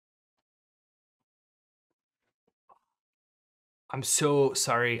I'm so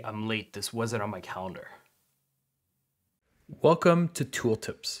sorry I'm late. This wasn't on my calendar. Welcome to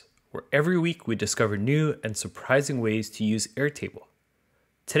Tooltips, where every week we discover new and surprising ways to use Airtable.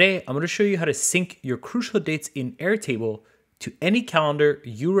 Today, I'm going to show you how to sync your crucial dates in Airtable to any calendar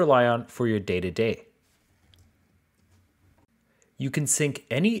you rely on for your day-to-day. You can sync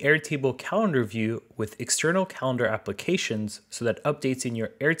any Airtable calendar view with external calendar applications so that updates in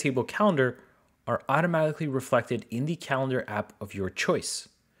your Airtable calendar are automatically reflected in the calendar app of your choice.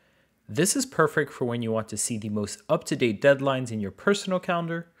 This is perfect for when you want to see the most up-to-date deadlines in your personal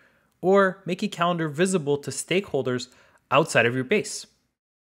calendar or make a calendar visible to stakeholders outside of your base.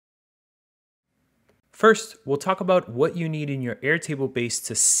 First, we'll talk about what you need in your Airtable base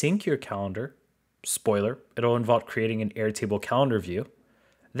to sync your calendar. Spoiler, it'll involve creating an Airtable calendar view.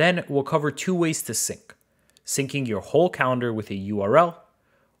 Then we'll cover two ways to sync: syncing your whole calendar with a URL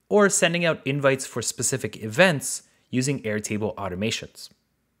or sending out invites for specific events using Airtable automations.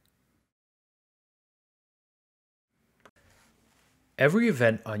 Every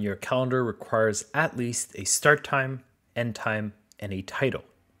event on your calendar requires at least a start time, end time, and a title.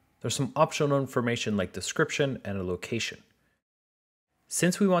 There's some optional information like description and a location.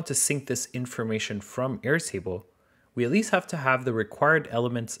 Since we want to sync this information from Airtable, we at least have to have the required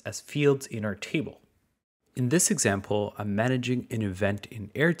elements as fields in our table. In this example, I'm managing an event in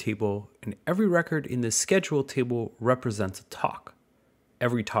Airtable, and every record in the schedule table represents a talk.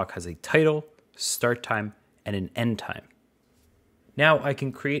 Every talk has a title, start time, and an end time. Now I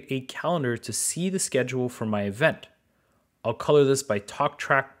can create a calendar to see the schedule for my event. I'll color this by talk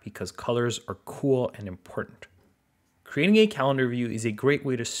track because colors are cool and important. Creating a calendar view is a great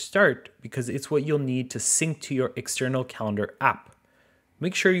way to start because it's what you'll need to sync to your external calendar app.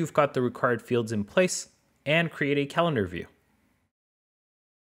 Make sure you've got the required fields in place and create a calendar view.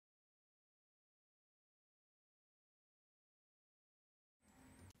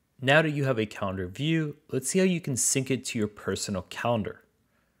 Now that you have a calendar view, let's see how you can sync it to your personal calendar.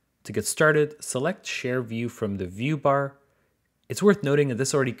 To get started, select Share View from the View bar. It's worth noting that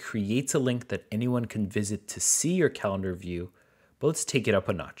this already creates a link that anyone can visit to see your calendar view, but let's take it up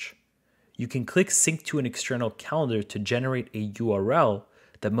a notch. You can click Sync to an external calendar to generate a URL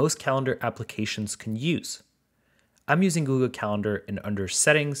that most calendar applications can use. I'm using Google Calendar, and under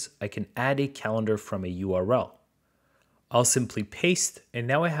Settings, I can add a calendar from a URL. I'll simply paste, and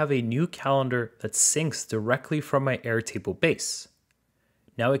now I have a new calendar that syncs directly from my Airtable base.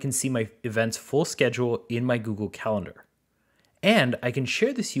 Now I can see my event's full schedule in my Google Calendar. And I can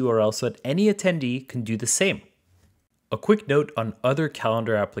share this URL so that any attendee can do the same. A quick note on other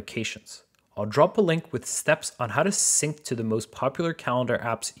calendar applications. I'll drop a link with steps on how to sync to the most popular calendar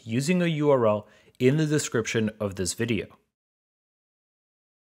apps using a URL in the description of this video.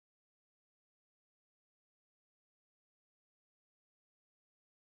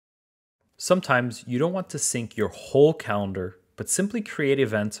 Sometimes you don't want to sync your whole calendar, but simply create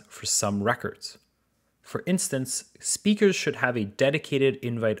events for some records. For instance, speakers should have a dedicated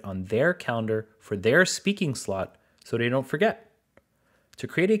invite on their calendar for their speaking slot so they don't forget. To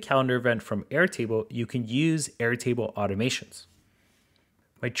create a calendar event from Airtable, you can use Airtable automations.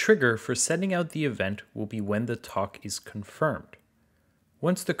 My trigger for sending out the event will be when the talk is confirmed.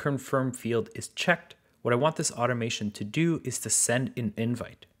 Once the confirm field is checked, what I want this automation to do is to send an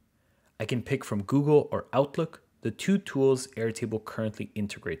invite. I can pick from Google or Outlook, the two tools Airtable currently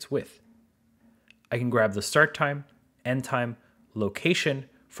integrates with. I can grab the start time, end time, location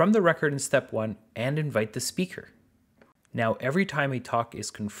from the record in step 1 and invite the speaker. Now every time a talk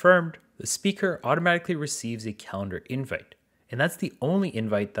is confirmed, the speaker automatically receives a calendar invite, and that's the only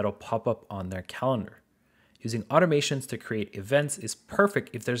invite that'll pop up on their calendar. Using automations to create events is perfect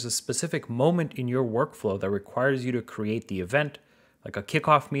if there's a specific moment in your workflow that requires you to create the event, like a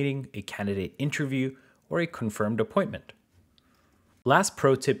kickoff meeting, a candidate interview, or a confirmed appointment. Last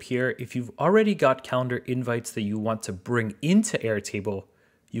pro tip here, if you've already got calendar invites that you want to bring into Airtable,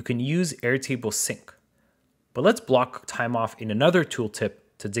 you can use Airtable Sync. But let's block time off in another tooltip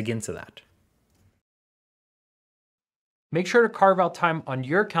to dig into that. Make sure to carve out time on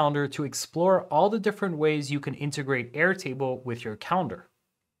your calendar to explore all the different ways you can integrate Airtable with your calendar.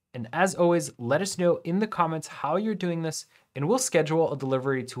 And as always, let us know in the comments how you're doing this, and we'll schedule a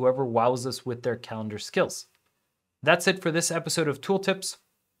delivery to whoever wows us with their calendar skills. That's it for this episode of Tooltips.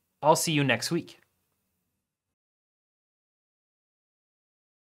 I'll see you next week.